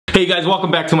Hey guys, welcome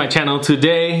back to my channel.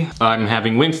 Today I'm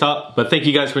having Wingstop, but thank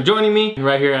you guys for joining me.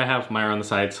 Right here I have Myra on the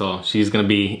side, so she's gonna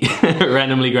be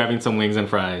randomly grabbing some wings and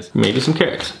fries. Maybe some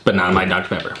carrots, but not my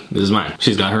Dr. Pepper. This is mine.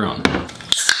 She's got her own.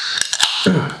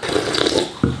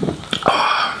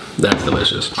 That's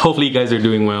delicious. Hopefully you guys are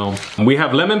doing well. We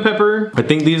have lemon pepper. I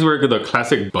think these were the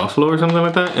classic buffalo or something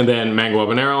like that. And then mango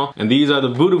habanero. And these are the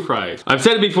voodoo fries. I've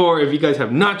said it before, if you guys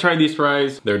have not tried these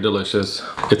fries, they're delicious.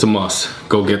 It's a must.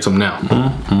 Go get some now.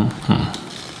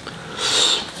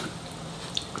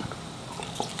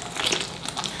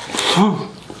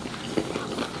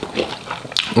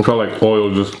 I felt like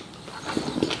oil just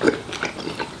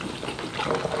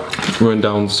went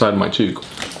down the side of my cheek.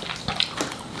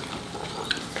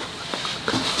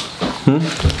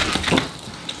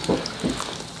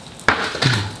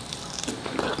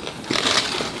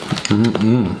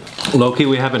 Low-key,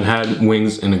 we haven't had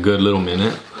wings in a good little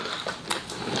minute.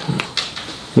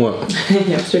 What?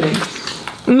 Yesterday.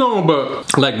 No,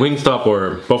 but like Wingstop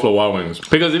or Buffalo Wild Wings.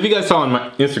 Because if you guys saw on my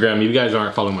Instagram, if you guys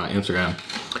aren't following my Instagram,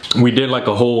 we did like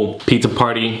a whole pizza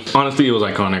party. Honestly, it was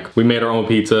iconic. We made our own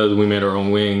pizzas, we made our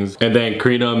own wings. And then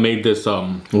Karina made this,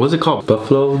 what's it called?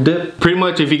 Buffalo dip? Pretty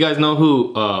much, if you guys know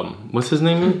who, what's his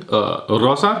name?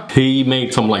 Rosa? He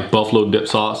made some like buffalo dip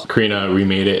sauce. Karina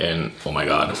remade it and oh my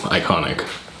God, iconic.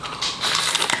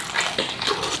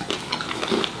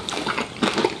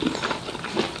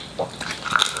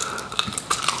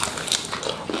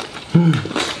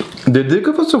 Did they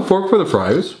give us a fork for the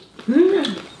fries?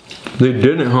 They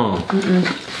didn't, huh?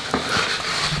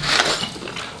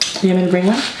 You want me to bring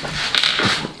one?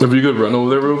 If you could run over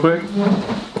there real quick?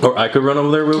 Or I could run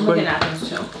over there real quick?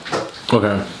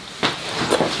 Okay.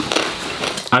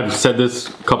 I've said this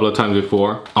a couple of times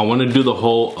before. I want to do the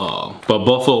whole but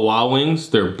Buffalo Wild Wings,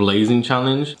 their blazing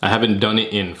challenge. I haven't done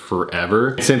it in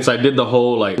forever. Since I did the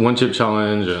whole like one chip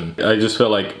challenge, and I just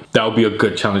felt like that would be a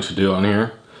good challenge to do on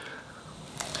here.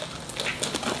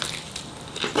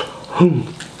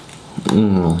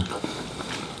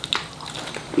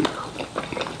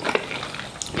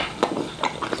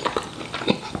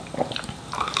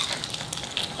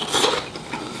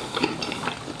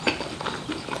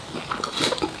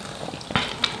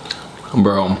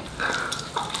 Bro.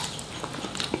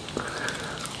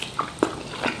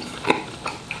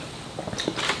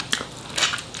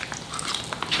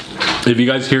 If you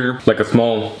guys hear like a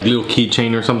small little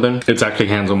keychain or something, it's actually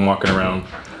Handsome walking around.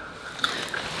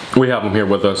 We have them here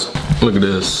with us. Look at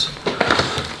this.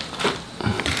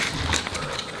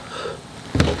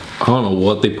 I don't know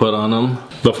what they put on them.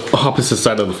 The opposite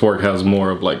side of the fork has more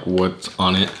of like what's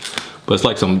on it. But it's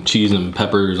like some cheese and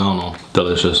peppers, I don't know.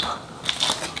 Delicious.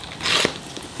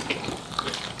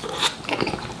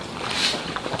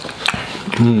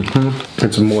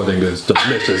 It's more than good, it's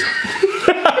delicious.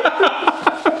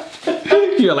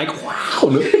 You're like, wow.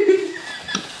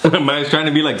 Mine's trying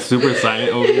to be like super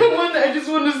silent over here. I just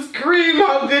want to scream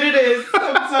how good it is.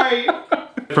 I'm sorry.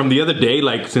 From the other day,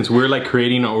 like since we're like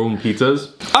creating our own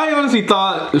pizzas, I honestly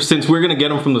thought since we're gonna get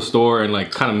them from the store and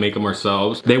like kind of make them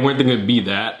ourselves, they weren't gonna be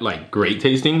that like great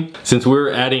tasting. Since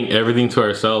we're adding everything to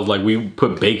ourselves, like we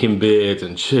put bacon bits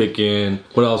and chicken.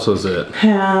 What else was it?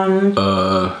 Ham.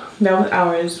 That was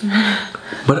ours.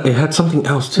 But it had something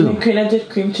else too. And Karina did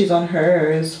cream cheese on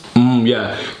hers.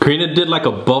 Yeah. Karina did like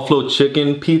a buffalo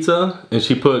chicken pizza and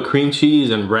she put cream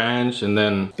cheese and ranch and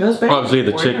then it was better obviously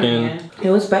the chicken. It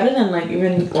was better than like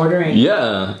even ordering.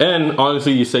 Yeah. And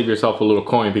honestly you save yourself a little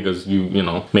coin because you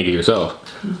know, make it yourself.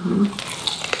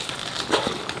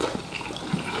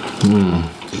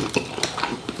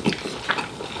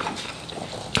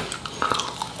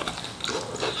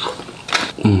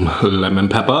 Lemon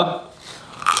pepper.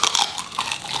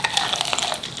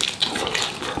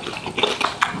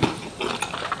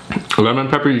 Lemon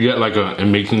pepper, you get like a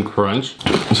amazing crunch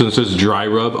since it's dry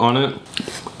rub on it.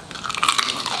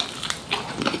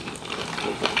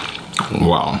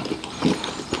 Wow.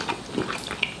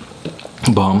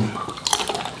 Bomb.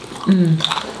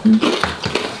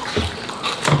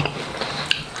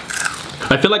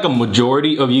 I feel like a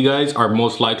majority of you guys are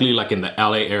most likely like in the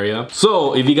LA area.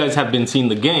 So if you guys have been seeing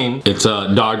the game, it's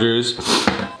Dodgers.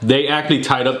 They actually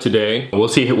tied up today. We'll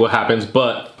see what happens,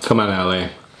 but come on LA.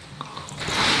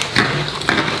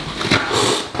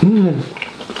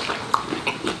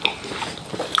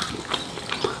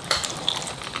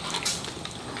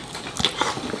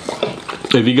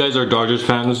 If you guys are Dodgers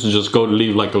fans, just go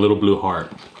leave like a little blue heart.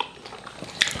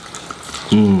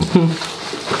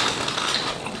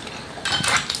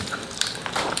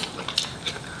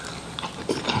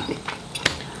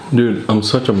 Dude, I'm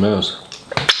such a mess.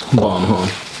 Bomb, huh?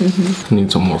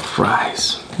 Need some more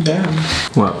fries. Damn.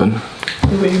 What happened?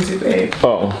 wings, babe.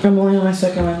 Oh. I'm only on my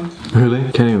second one. Really?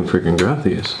 Can't even freaking grab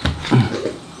these.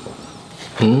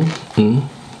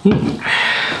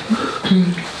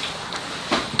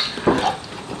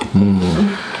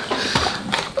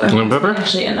 Lemon pepper?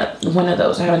 Actually, end up one of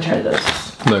those. I haven't tried those.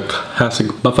 The classic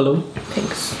buffalo.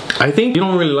 Thanks. I think you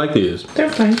don't really like these.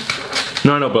 They're fine.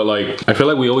 No, I know, but like, I feel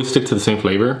like we always stick to the same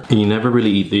flavor, and you never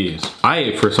really eat these.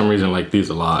 I, for some reason, like these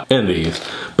a lot, and these.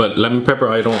 But lemon pepper,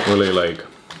 I don't really like.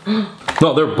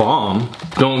 No, they're bomb.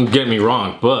 Don't get me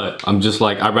wrong, but I'm just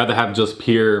like, I'd rather have just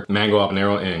pure mango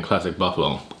habanero and classic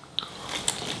buffalo.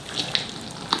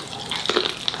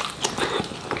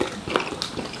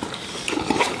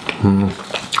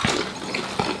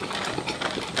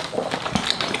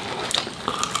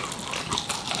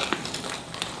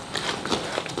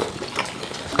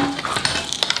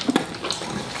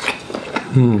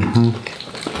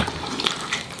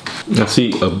 I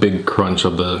see a big crunch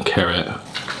of the carrot.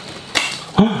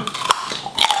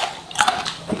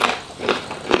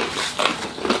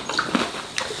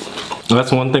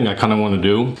 That's one thing I kind of want to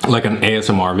do, like an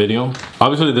ASMR video.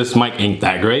 Obviously this mic ain't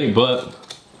that great, but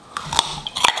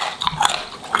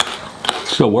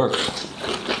still works.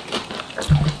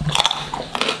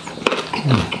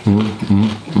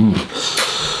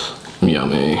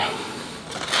 Yummy.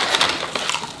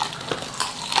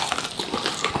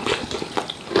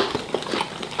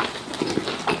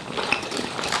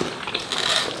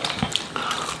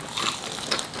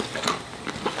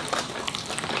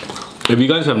 If you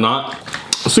guys have not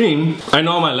seen, I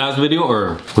know in my last video,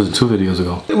 or was it 2 videos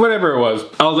ago? Whatever it was,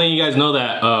 I was letting you guys know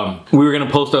that we were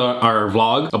gonna post our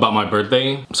vlog about my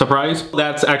birthday surprise.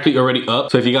 That's actually already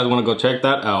up, so if you guys wanna go check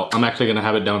that out, I'm actually gonna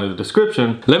have it down in the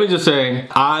description. Let me just say,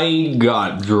 I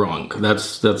got drunk.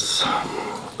 That's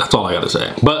all I gotta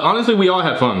say. But honestly, we all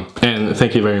had fun. And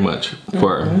thank you very much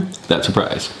for that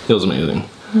surprise. It was amazing.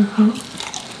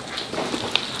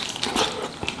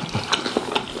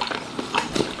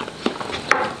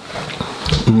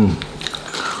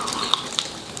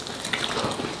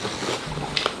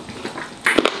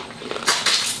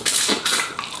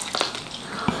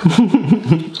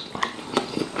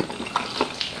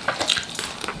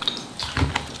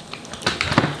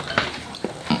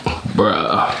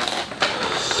 Bruh.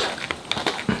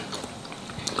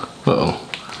 Uh-oh.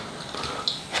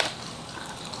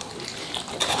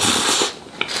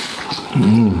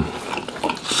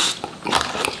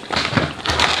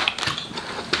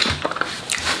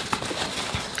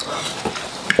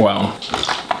 Wow.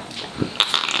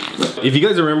 If you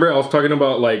guys remember, I was talking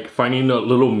about like finding a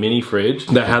little mini fridge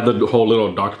that had the whole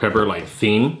little Dr. Pepper like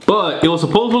theme, but it was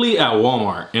supposedly at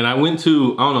Walmart, and I went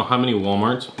to, I don't know how many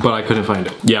Walmarts, but I couldn't find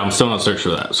it. Yeah, I'm still on search for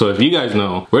that. So if you guys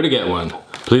know where to get one,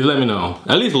 please let me know,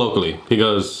 at least locally,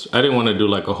 because I didn't want to do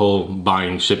like a whole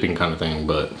buying, shipping kind of thing,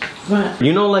 but. What?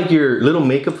 You know, like your little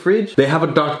makeup fridge? They have a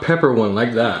Dr. Pepper one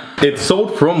like that. It's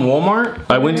sold from Walmart.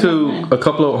 I went to a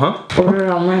couple of, Order it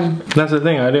online. That's the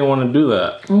thing, I didn't want to do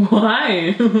that.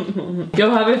 Why?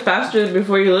 You'll have it faster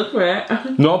before you look for it.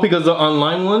 No, because the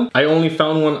online one, I only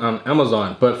found one on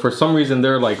Amazon, but for some reason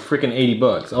they're like freaking 80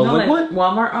 bucks. I was like, what?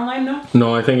 Walmart online, no?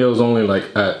 No, I think it was only like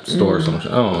at store or something.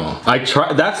 I don't know. I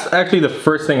tried, that's actually the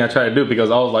first thing I tried to do,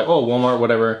 because I was like, oh, Walmart,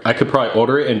 whatever. I could probably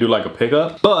order it and do like a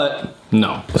pickup, but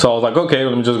no. So I was like, okay,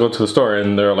 let me just go to the store,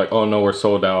 and they're like, oh no, we're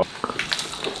sold out.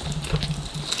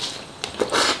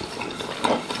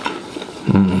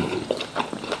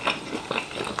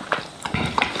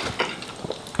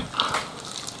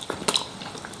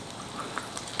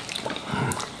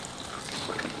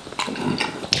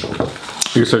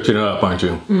 You're searching it up, aren't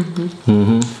you?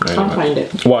 I'll find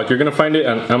it. Watch, you're gonna find it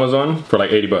on Amazon for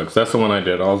like 80 bucks. That's the one I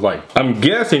did. I was like, I'm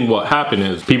guessing what happened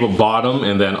is people bought them,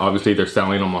 and then obviously they're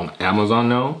selling them on Amazon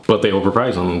now, but they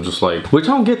overpriced them. I'm just like, which I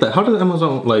don't get that. How does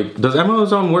Amazon, like, does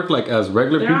Amazon work like as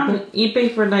regular They're people? on eBay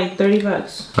for like 30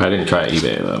 bucks. I didn't try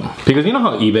eBay though. Because you know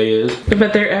how eBay is?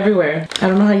 But they're everywhere. I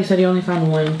don't know how you said you only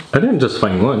found one. I didn't just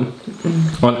find one.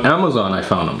 On Amazon I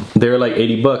found them. They were like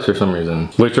 80 bucks for some reason.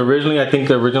 Which originally, I think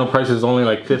the original price is only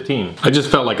like 15. I just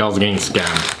felt like I was getting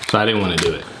scammed, so I didn't want to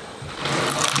do it.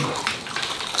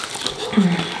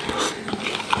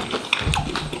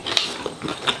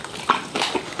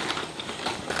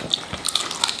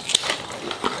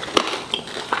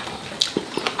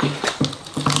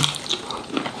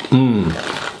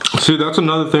 See, that's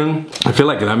another thing. I feel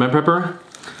like lemon pepper,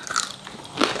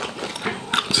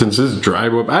 since this is dry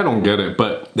rub, I don't get it,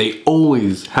 but they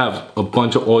always have a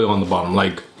bunch of oil on the bottom.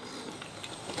 Like,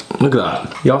 look at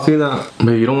that. Y'all see that?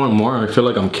 But you don't want more? I feel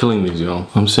like I'm killing these, you know?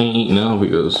 I'm saying eat now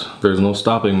because there's no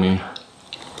stopping me.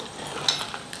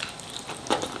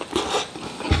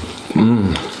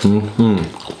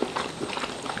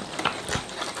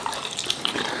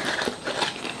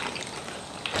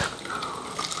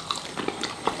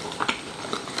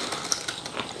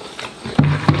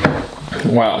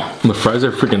 Wow, the fries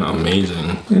are freaking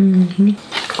amazing.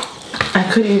 I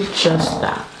could eat just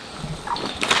that.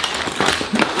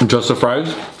 Just the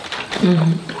fries?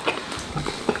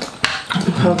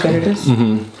 How good it is?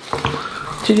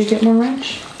 Did you get more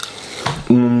ranch?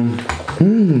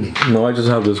 No, I just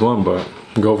have this one, but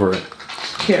go for it.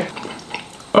 Here.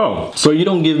 Oh, so you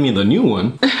don't give me the new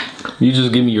one. You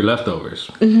just give me your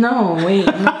leftovers. No, wait,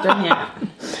 I'm not done yet.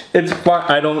 It's fine.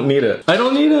 I don't need it. I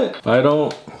don't need it. I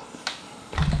don't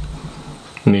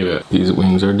need it. These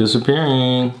wings are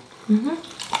disappearing.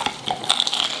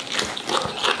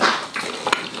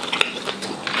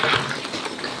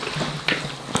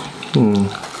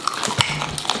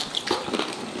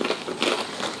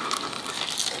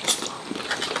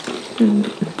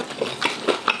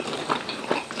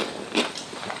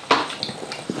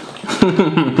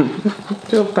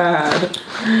 Feel bad.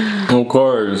 Of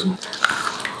course.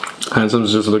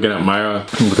 Handsome's just looking at Myra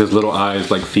with his little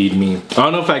eyes like, feed me. I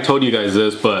don't know if I told you guys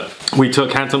this, but we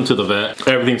took Handsome to the vet.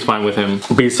 Everything's fine with him.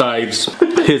 Besides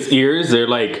his ears, they're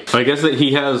like, I guess that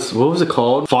he has, what was it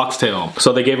called? Foxtail.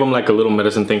 So they gave him like a little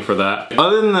medicine thing for that.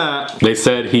 Other than that, they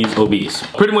said he's obese.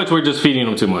 Pretty much we're just feeding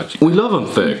him too much. We love him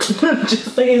thick.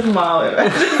 Just like his mom.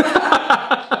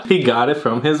 He got it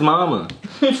from his mama.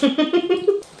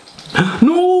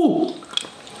 No!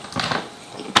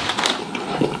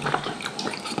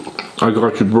 I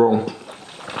got you, bro.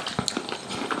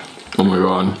 Oh my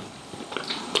god.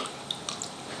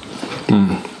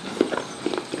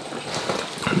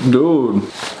 Dude.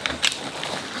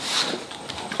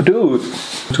 Dude.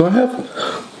 Do I have...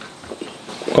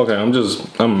 Okay,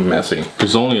 I'm messy.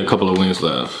 There's only a couple of wings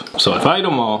left. So if I eat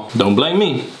them all, don't blame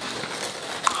me.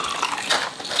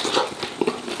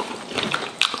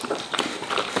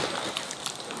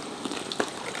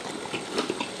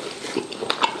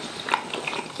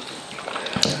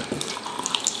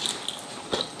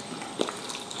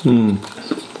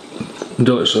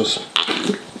 Delicious.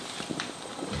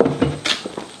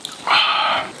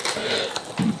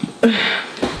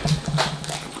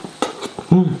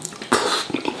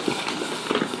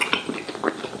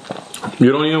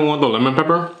 You don't even want the lemon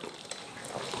pepper?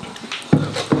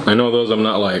 I know those I'm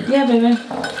not like. Yeah, baby.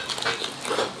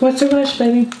 What's the rush,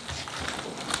 baby?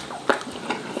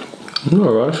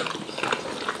 No rush.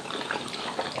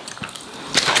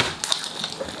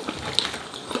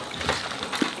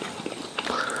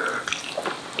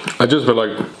 I just feel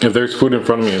like if there's food in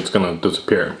front of me, it's gonna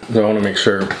disappear. So I wanna make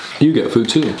sure you get food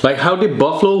too. Like, how did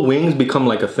buffalo wings become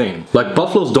like a thing? Like,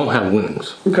 buffaloes don't have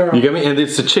wings. Girl. You get me? And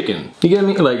it's a chicken. You get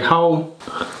me? Like, how?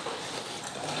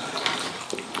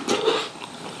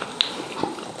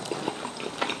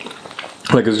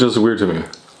 Like, it's just weird to me.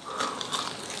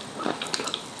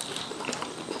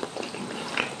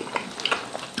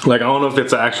 Like, I don't know if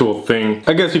it's an actual thing.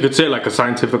 I guess you could say like a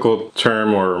scientific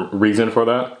term or reason for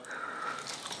that.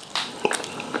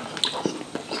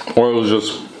 Or it was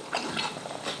just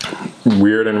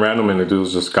weird and random and it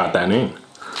just got that name.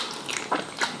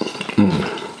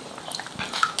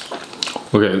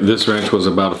 Okay, this ranch was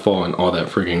about to fall in all that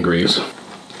freaking grease.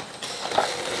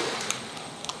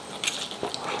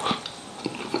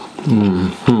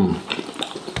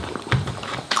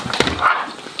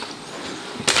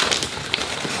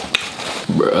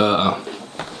 Bruh.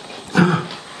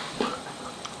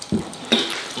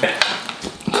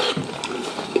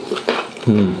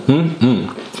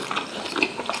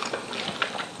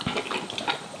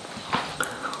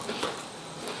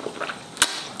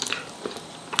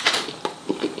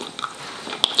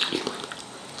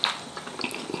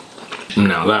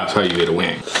 Now that's how you get a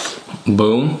wing.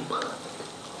 Boom.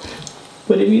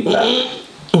 What do you eat that?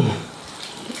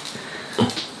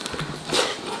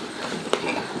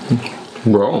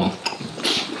 Bro.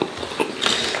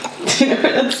 Do you know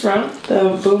where that's from?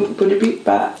 The boom booty beat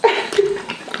bat.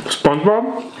 SpongeBob?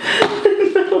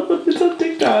 No, it's on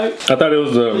TikTok. I thought it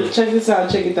was the... Check this out,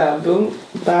 check it out. Boom,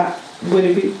 bat,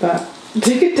 booty beat bat.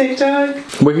 Take a TikTok.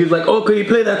 Where he's like, oh, could you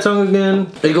play that song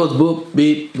again? It goes boop,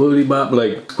 beep, boopity bop.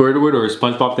 Like Squidward or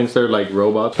SpongeBob thinks they're like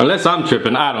robots. Unless I'm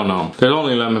tripping, I don't know. There's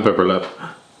only lemon pepper left.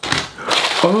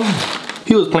 Oh,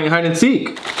 he was playing hide and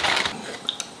seek.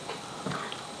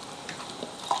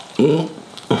 Oh,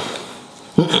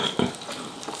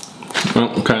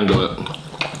 kind of do it.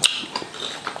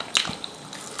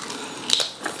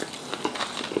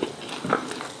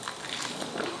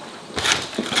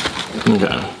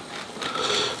 Okay.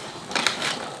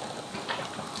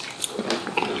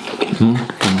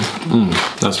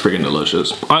 That's freaking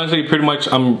delicious. Honestly, pretty much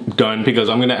I'm done because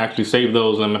I'm gonna actually save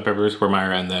those lemon peppers for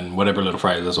Myra and then whatever little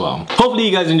fries as well. Hopefully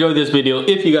you guys enjoyed this video.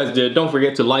 If you guys did, don't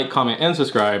forget to like, comment, and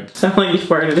subscribe. Sound like you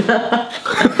farted.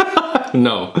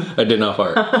 No, I did not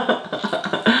fart.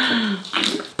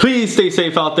 Please stay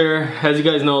safe out there. As you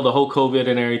guys know, the whole COVID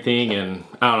and everything, and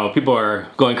I don't know, people are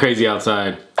going crazy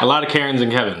outside. A lot of Karens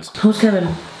and Kevins. Who's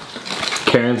Kevin?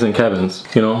 Karens and Kevins,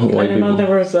 you know, white I didn't know people.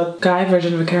 there was a guy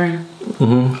version of a Karen.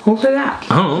 Mm-hmm. Who said that?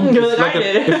 I don't know. You're It's the like guy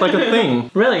did. it's like a thing.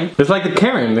 Really? It's like a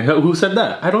Karen. Who said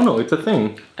that? I don't know. It's a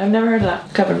thing. I've never heard of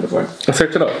that Kevin before.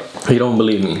 Search it up. You don't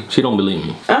believe me. She don't believe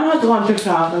me. I'm gonna have to go on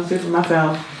TikTok and see for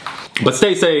myself. But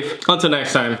stay safe. Until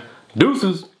next time.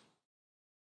 Deuces.